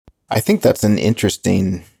I think that's an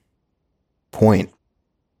interesting point.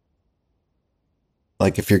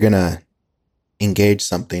 Like, if you're going to engage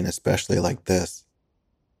something, especially like this,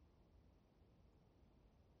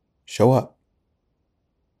 show up,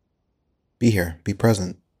 be here, be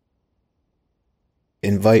present,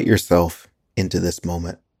 invite yourself into this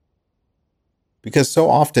moment. Because so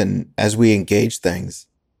often, as we engage things,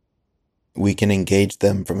 we can engage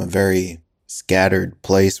them from a very scattered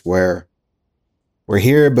place where we're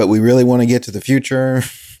here, but we really want to get to the future.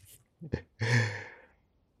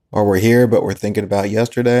 Or we're here, but we're thinking about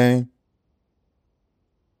yesterday.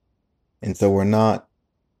 And so we're not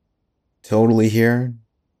totally here,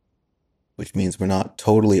 which means we're not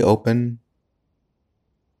totally open,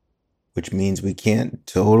 which means we can't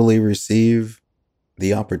totally receive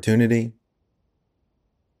the opportunity.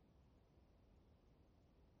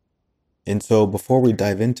 And so before we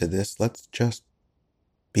dive into this, let's just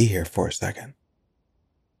be here for a second.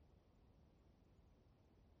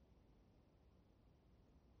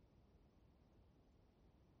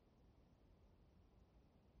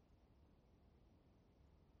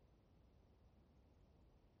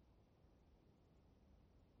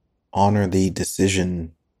 Honor the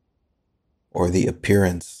decision or the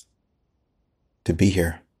appearance to be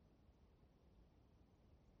here.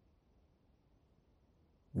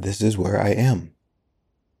 This is where I am.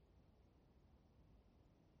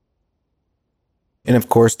 And of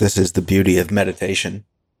course, this is the beauty of meditation,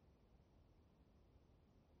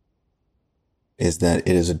 is that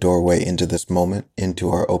it is a doorway into this moment, into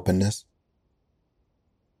our openness,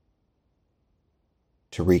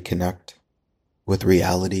 to reconnect with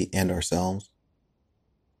reality and ourselves.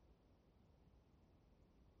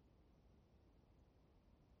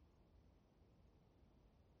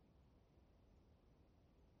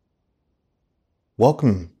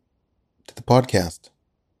 Welcome to the podcast.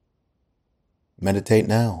 Meditate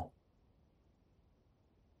Now.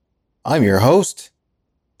 I'm your host,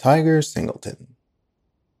 Tiger Singleton.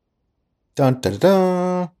 Dun dun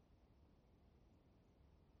dun.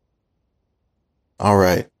 All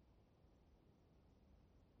right.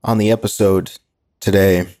 On the episode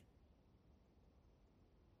today,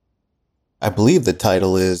 I believe the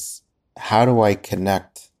title is How Do I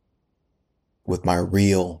Connect with My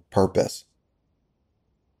Real Purpose?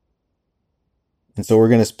 And so we're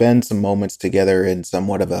going to spend some moments together in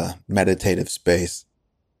somewhat of a meditative space.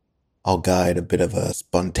 I'll guide a bit of a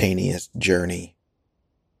spontaneous journey,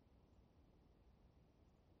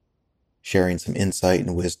 sharing some insight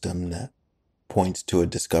and wisdom that points to a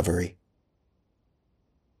discovery.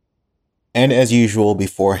 And as usual,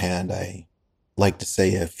 beforehand, I like to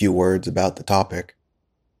say a few words about the topic.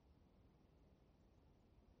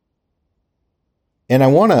 And I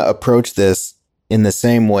want to approach this in the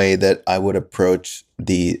same way that I would approach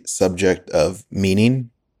the subject of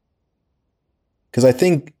meaning, because I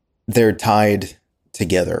think they're tied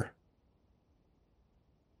together.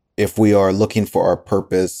 If we are looking for our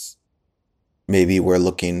purpose, maybe we're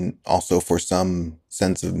looking also for some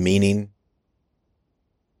sense of meaning.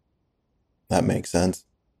 That makes sense.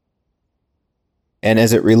 And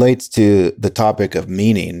as it relates to the topic of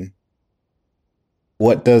meaning,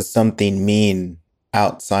 what does something mean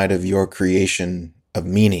outside of your creation of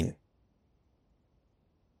meaning?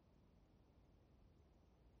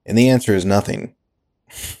 And the answer is nothing.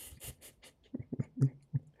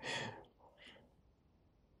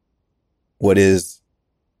 What is.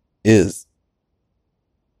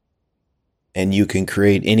 And you can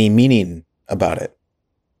create any meaning about it.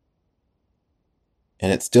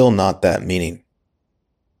 And it's still not that meaning.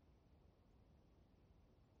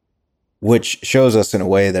 Which shows us in a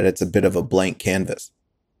way that it's a bit of a blank canvas.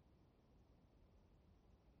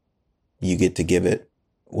 You get to give it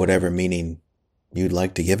whatever meaning you'd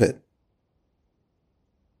like to give it.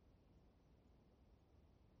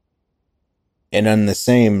 And on the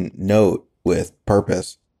same note with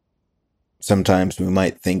purpose, sometimes we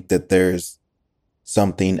might think that there's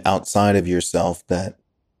something outside of yourself that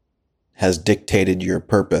has dictated your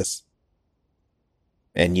purpose,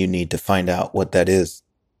 and you need to find out what that is,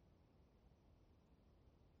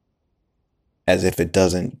 as if it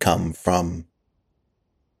doesn't come from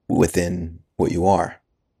within what you are.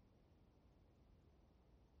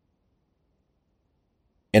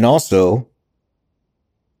 And also,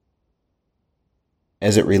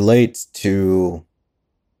 as it relates to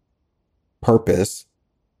purpose,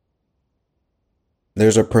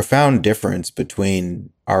 there's a profound difference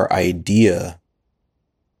between our idea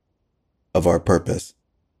of our purpose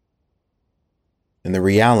and the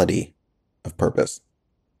reality of purpose.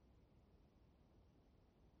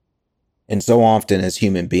 And so often as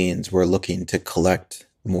human beings, we're looking to collect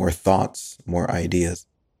more thoughts, more ideas.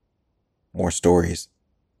 more stories.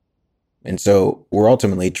 And so we're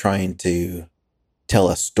ultimately trying to tell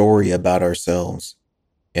a story about ourselves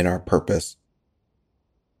and our purpose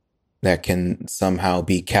that can somehow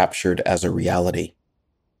be captured as a reality.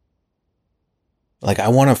 Like, I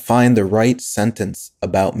want to find the right sentence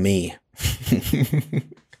about me.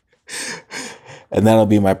 And that'll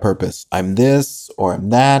be my purpose. I'm this or I'm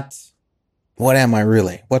that. What am I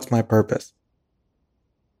really? What's my purpose?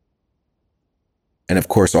 And of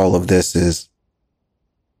course, all of this is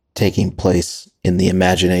taking place in the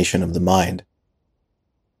imagination of the mind,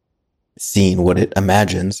 seeing what it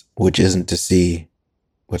imagines, which isn't to see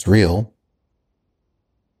what's real.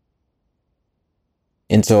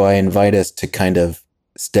 And so I invite us to kind of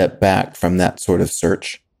step back from that sort of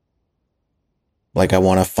search. Like, I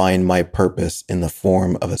want to find my purpose in the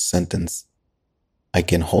form of a sentence I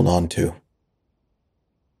can hold on to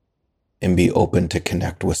and be open to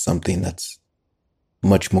connect with something that's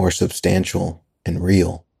much more substantial and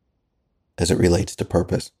real as it relates to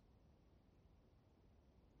purpose.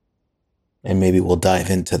 And maybe we'll dive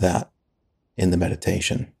into that in the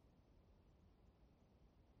meditation.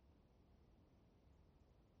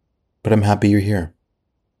 But I'm happy you're here.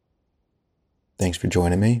 Thanks for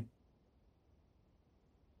joining me.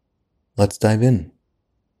 Let's dive in.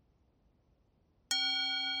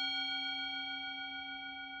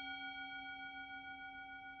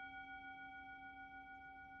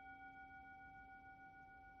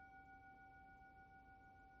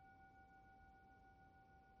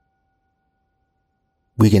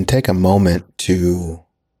 We can take a moment to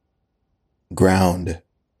ground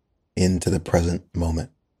into the present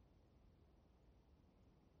moment.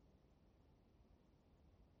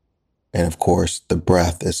 And of course, the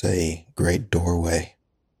breath is a great doorway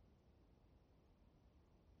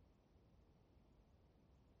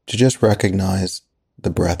to just recognize the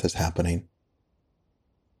breath is happening.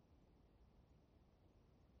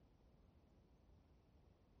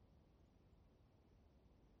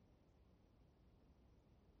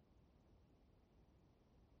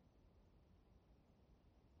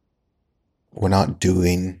 We're not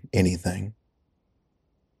doing anything.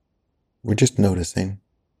 We're just noticing.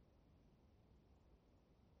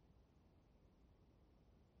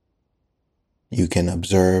 You can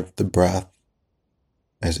observe the breath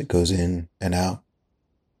as it goes in and out.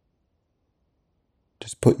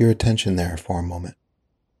 Just put your attention there for a moment.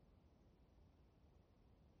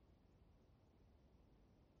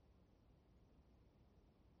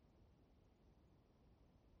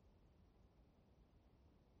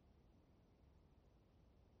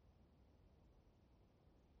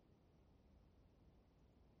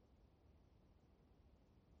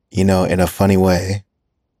 You know, in a funny way,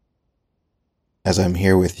 as I'm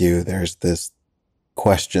here with you, there's this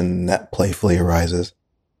question that playfully arises.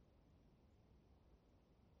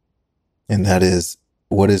 And that is,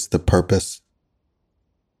 what is the purpose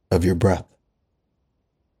of your breath?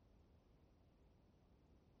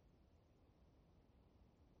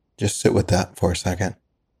 Just sit with that for a second.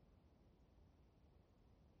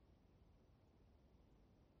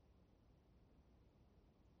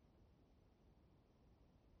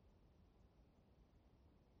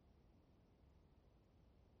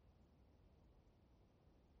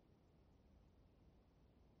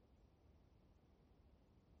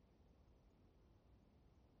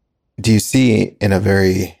 Do you see, in a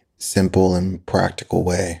very simple and practical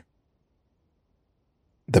way,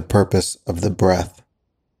 the purpose of the breath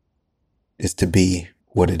is to be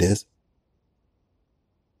what it is?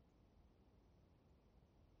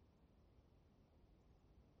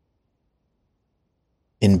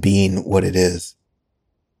 In being what it is,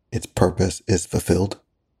 its purpose is fulfilled.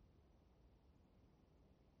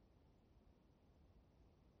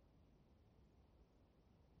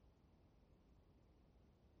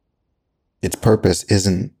 Its purpose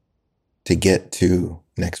isn't to get to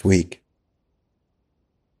next week.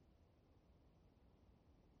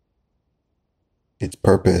 Its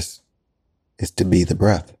purpose is to be the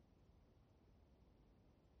breath.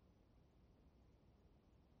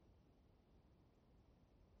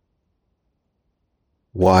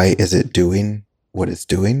 Why is it doing what it's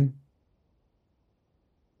doing?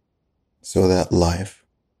 So that life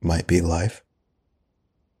might be life.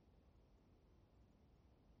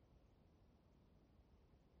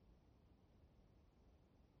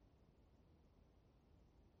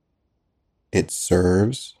 It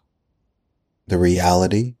serves the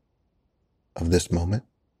reality of this moment.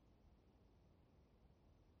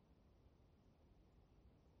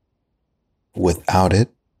 Without it,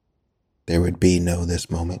 there would be no this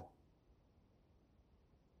moment.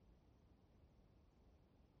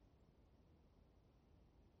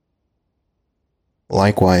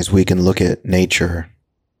 Likewise, we can look at nature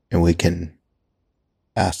and we can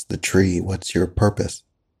ask the tree, what's your purpose?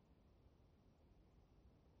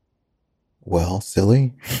 Well,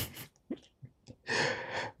 silly,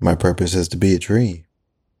 my purpose is to be a tree.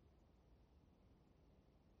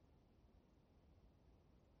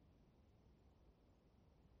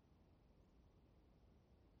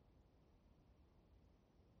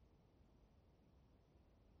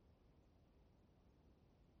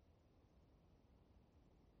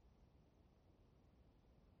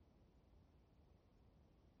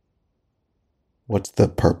 What's the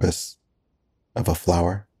purpose of a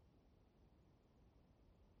flower?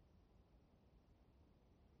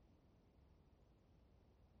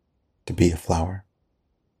 To be a flower.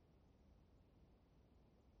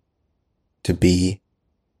 To be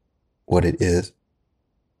what it is.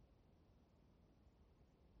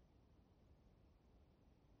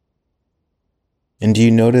 And do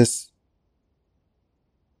you notice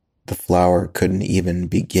the flower couldn't even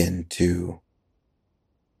begin to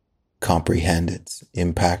comprehend its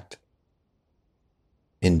impact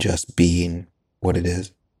in just being what it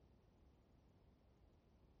is?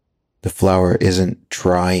 The flower isn't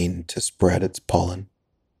trying to spread its pollen.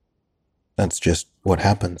 That's just what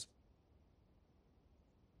happens.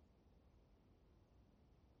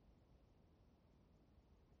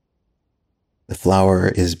 The flower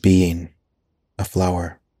is being a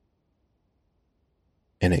flower,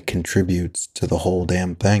 and it contributes to the whole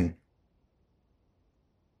damn thing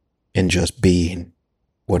in just being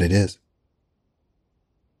what it is.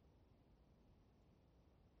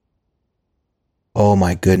 Oh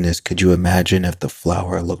my goodness, could you imagine if the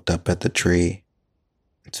flower looked up at the tree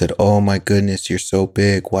and said, "Oh my goodness, you're so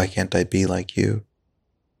big, why can't I be like you?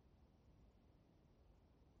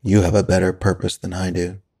 You have a better purpose than I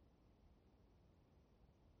do."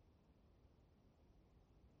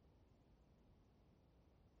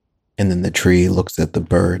 And then the tree looks at the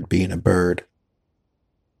bird being a bird,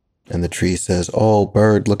 and the tree says, "Oh,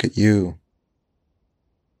 bird, look at you.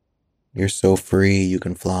 You're so free, you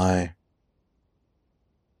can fly.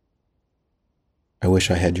 I wish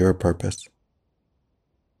I had your purpose."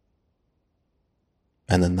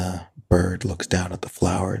 And then the bird looks down at the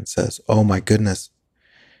flower and says, "Oh my goodness,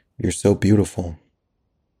 you're so beautiful.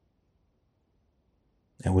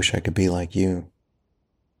 I wish I could be like you."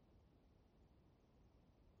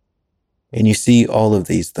 And you see, all of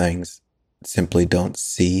these things simply don't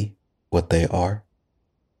see what they are.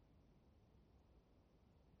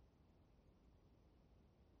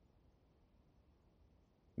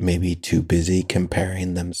 Maybe too busy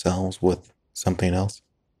comparing themselves with something else.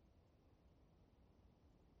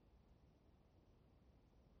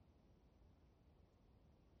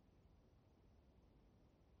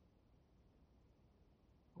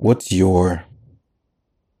 What's your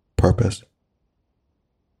purpose?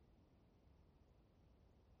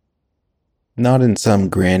 Not in some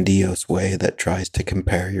grandiose way that tries to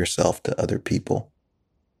compare yourself to other people.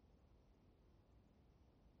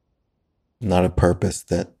 Not a purpose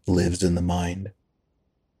that lives in the mind.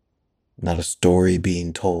 Not a story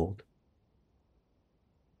being told.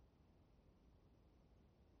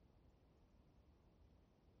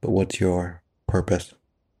 But what's your purpose?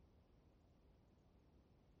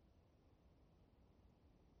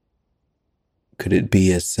 Could it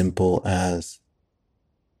be as simple as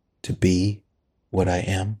to be what I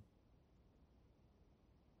am?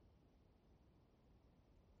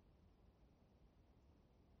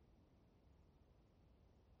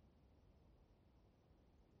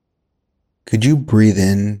 Could you breathe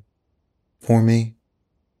in for me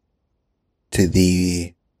to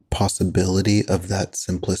the possibility of that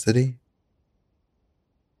simplicity?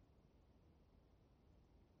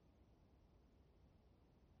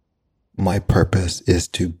 My purpose is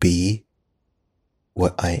to be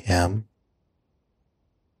what I am,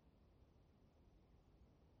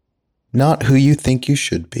 not who you think you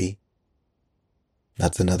should be.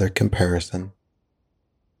 That's another comparison.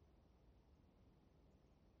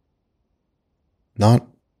 Not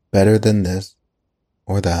better than this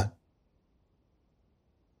or that,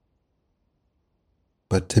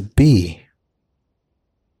 but to be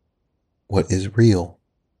what is real,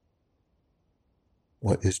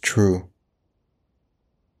 what is true,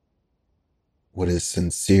 what is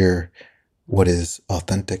sincere, what is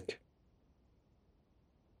authentic,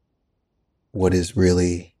 what is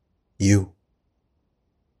really you.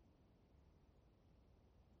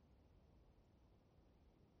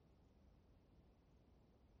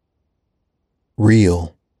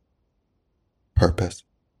 Real purpose,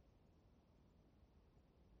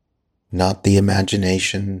 not the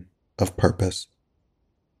imagination of purpose,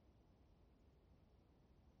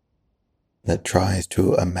 that tries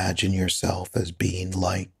to imagine yourself as being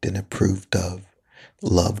liked and approved of,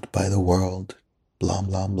 loved by the world, blah,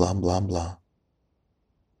 blah, blah, blah, blah.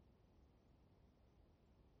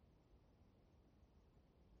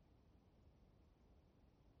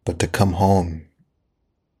 But to come home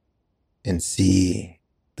and see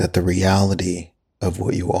that the reality of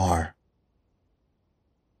what you are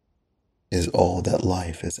is all that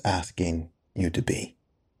life is asking you to be.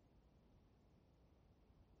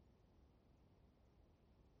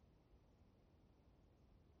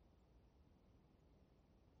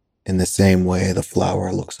 In the same way, the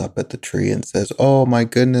flower looks up at the tree and says, "Oh my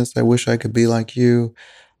goodness, I wish I could be like you."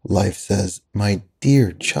 Life says, "My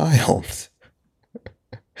dear child,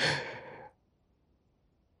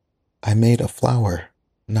 I made a flower,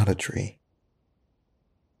 not a tree.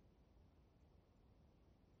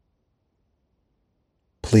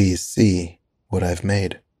 Please see what I've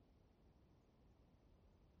made."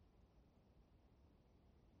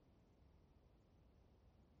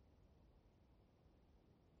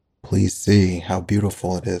 Please see how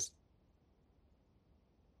beautiful it is.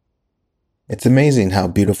 It's amazing how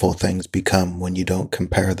beautiful things become when you don't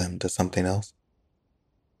compare them to something else.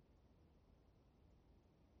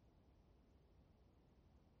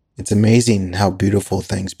 It's amazing how beautiful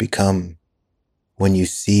things become when you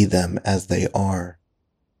see them as they are,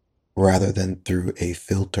 rather than through a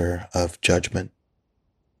filter of judgment.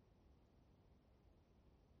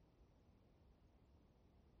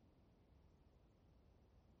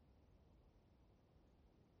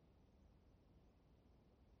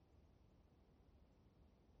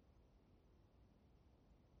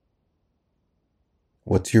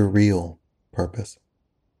 What's your real purpose?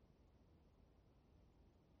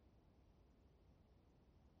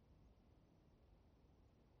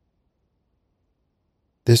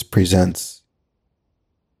 This presents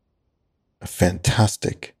a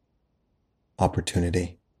fantastic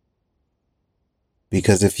opportunity,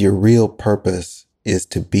 because if your real purpose is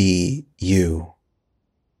to be you,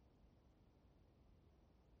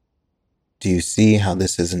 do you see how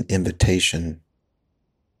this is an invitation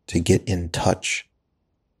to get in touch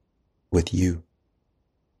with you?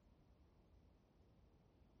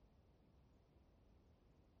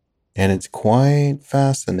 And it's quite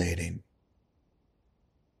fascinating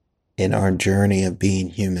in our journey of being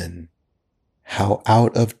human how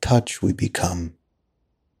out of touch we become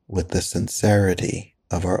with the sincerity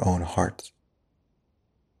of our own hearts,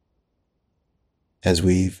 as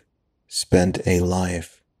we've spent a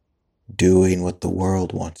life doing what the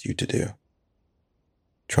world wants you to do,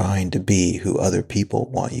 trying to be who other people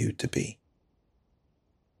want you to be,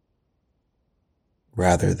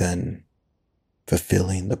 rather than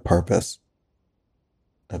fulfilling the purpose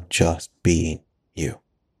of just being you.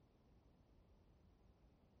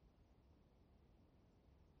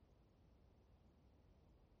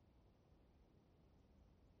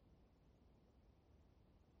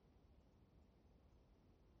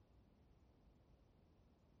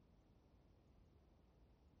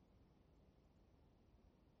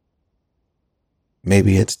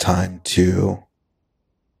 Maybe it's time to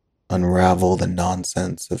unravel the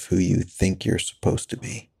nonsense of who you think you're supposed to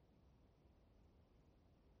be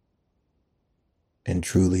and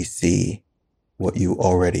truly see what you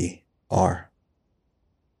already are.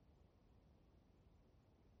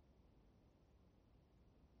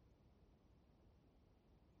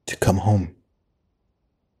 To come home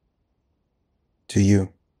to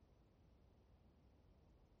you.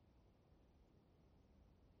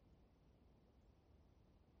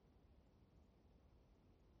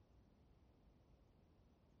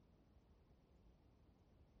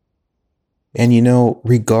 And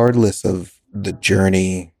regardless of the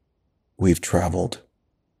journey we've traveled,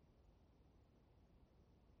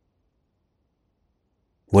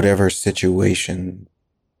 whatever situation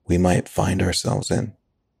we might find ourselves in,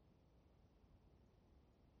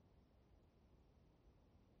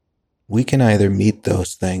 we can either meet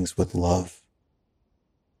those things with love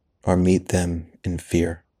or meet them in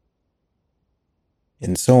fear.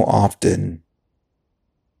 And so often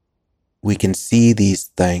we can see these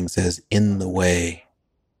things as in the way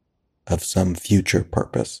of some future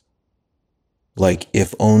purpose. Like,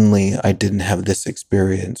 if only I didn't have this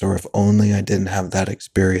experience, or if only I didn't have that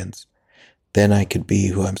experience, then I could be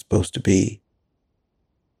who I'm supposed to be.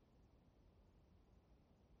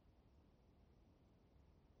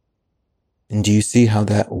 And do you see how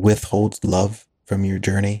that withholds love from your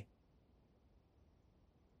journey?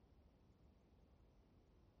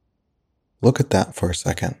 Look at that for a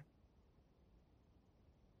second.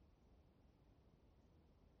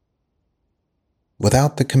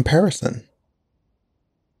 Without the comparison.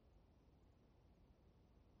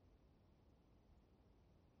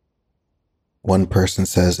 One person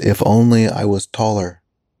says, if only I was taller,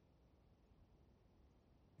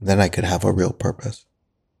 then I could have a real purpose.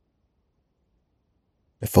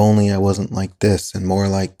 If only I wasn't like this and more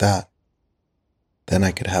like that, then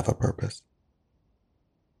I could have a purpose.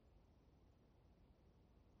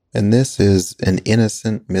 And this is an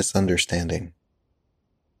innocent misunderstanding.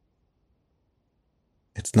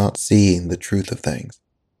 It's not seeing the truth of things.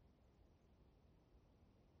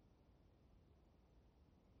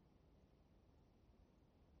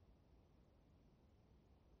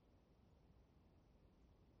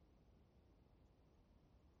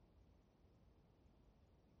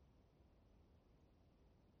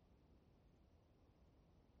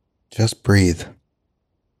 Just breathe,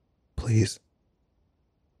 please.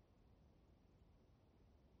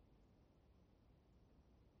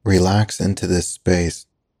 Relax into this space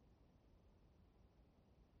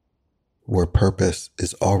where purpose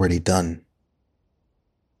is already done.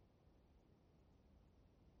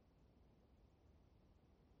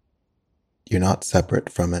 You're not separate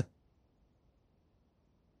from it.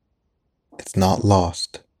 It's not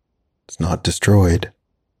lost. It's not destroyed.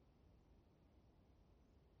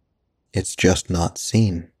 It's just not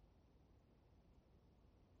seen.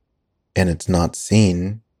 And it's not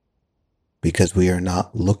seen because we are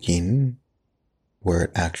not looking where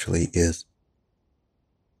it actually is.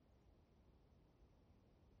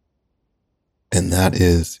 And that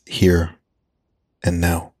is here and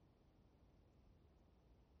now.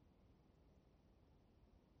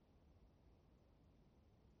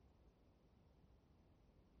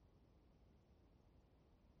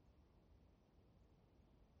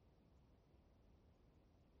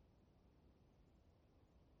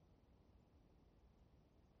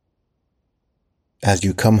 As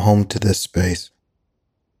you come home to this space,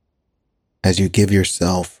 as you give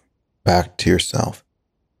yourself back to yourself,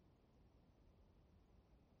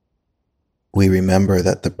 we remember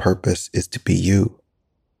that the purpose is to be you.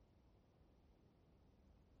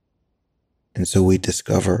 And so we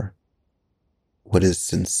discover what is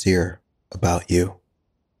sincere about you.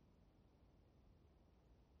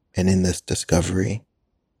 And in this discovery,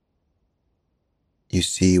 you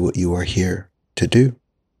see what you are here to do.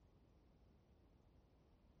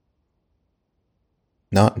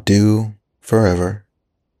 Not do forever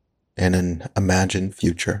in an imagined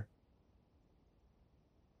future,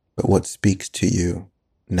 but what speaks to you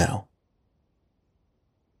now.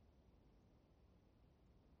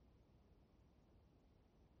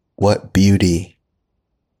 What beauty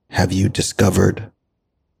have you discovered?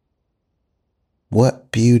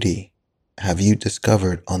 What beauty have you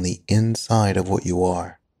discovered on the inside of what you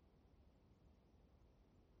are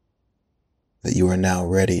that you are now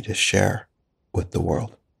ready to share with the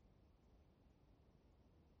world?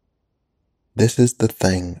 This is the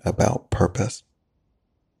thing about purpose.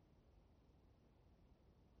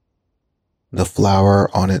 The flower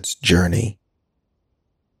on its journey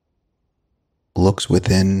looks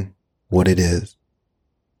within what it is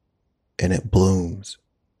and it blooms,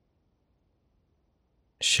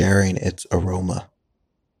 sharing its aroma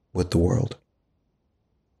with the world.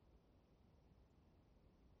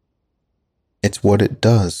 It's what it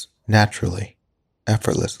does naturally,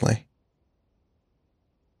 effortlessly.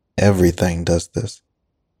 Everything does this.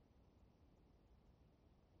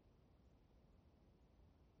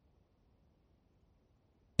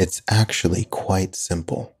 It's actually quite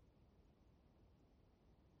simple.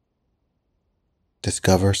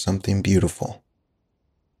 Discover something beautiful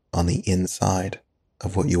on the inside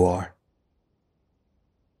of what you are.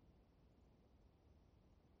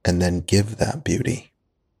 And then give that beauty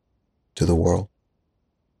to the world.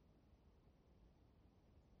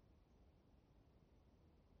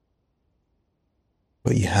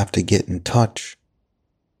 But you have to get in touch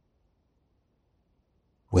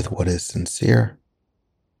with what is sincere,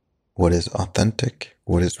 what is authentic,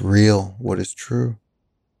 what is real, what is true.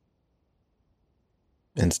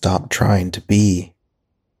 And stop trying to be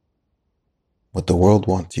what the world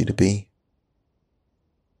wants you to be,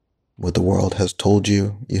 what the world has told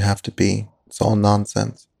you you have to be. It's all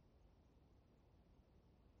nonsense.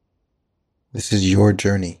 This is your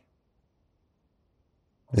journey.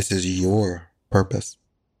 This is your purpose.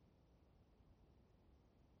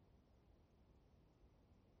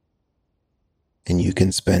 And you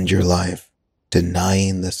can spend your life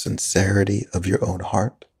denying the sincerity of your own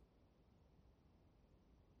heart,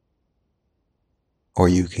 or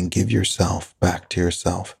you can give yourself back to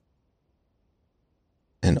yourself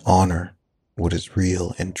and honor what is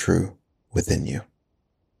real and true within you.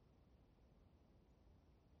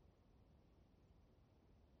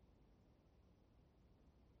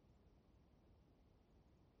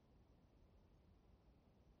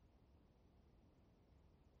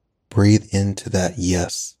 breathe into that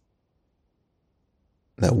yes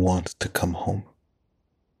that wants to come home.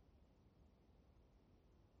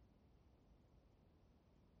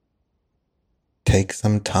 Take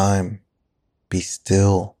some time, be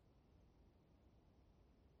still,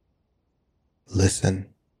 listen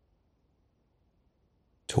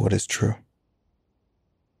to what is true.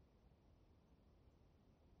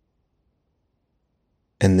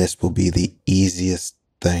 And this will be the easiest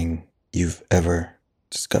thing you've ever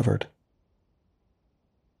discovered.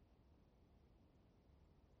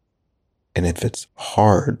 And if it's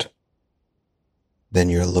hard, then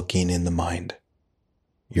you're looking in the mind.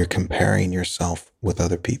 You're comparing yourself with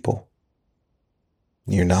other people.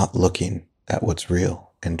 You're not looking at what's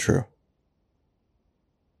real and true.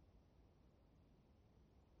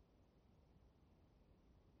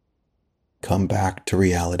 Come back to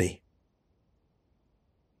reality.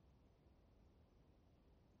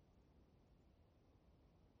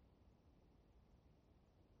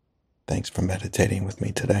 Thanks for meditating with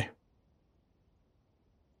me today.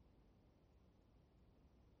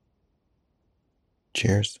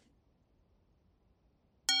 Cheers.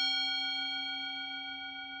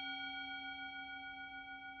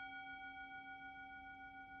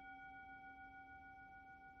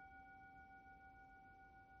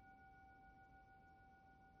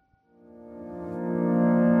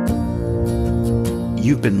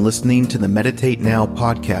 You've been listening to the Meditate Now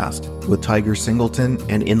podcast with Tiger Singleton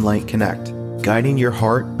and Inlight Connect, guiding your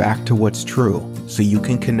heart back to what's true so you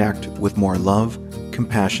can connect with more love,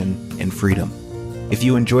 compassion, and freedom. If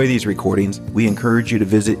you enjoy these recordings, we encourage you to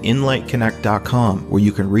visit inlightconnect.com, where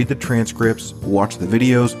you can read the transcripts, watch the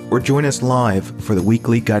videos, or join us live for the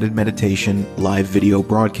weekly guided meditation live video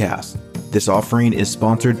broadcast. This offering is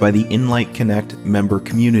sponsored by the Inlight Connect member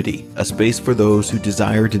community, a space for those who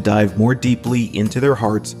desire to dive more deeply into their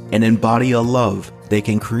hearts and embody a love they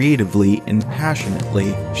can creatively and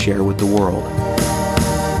passionately share with the world.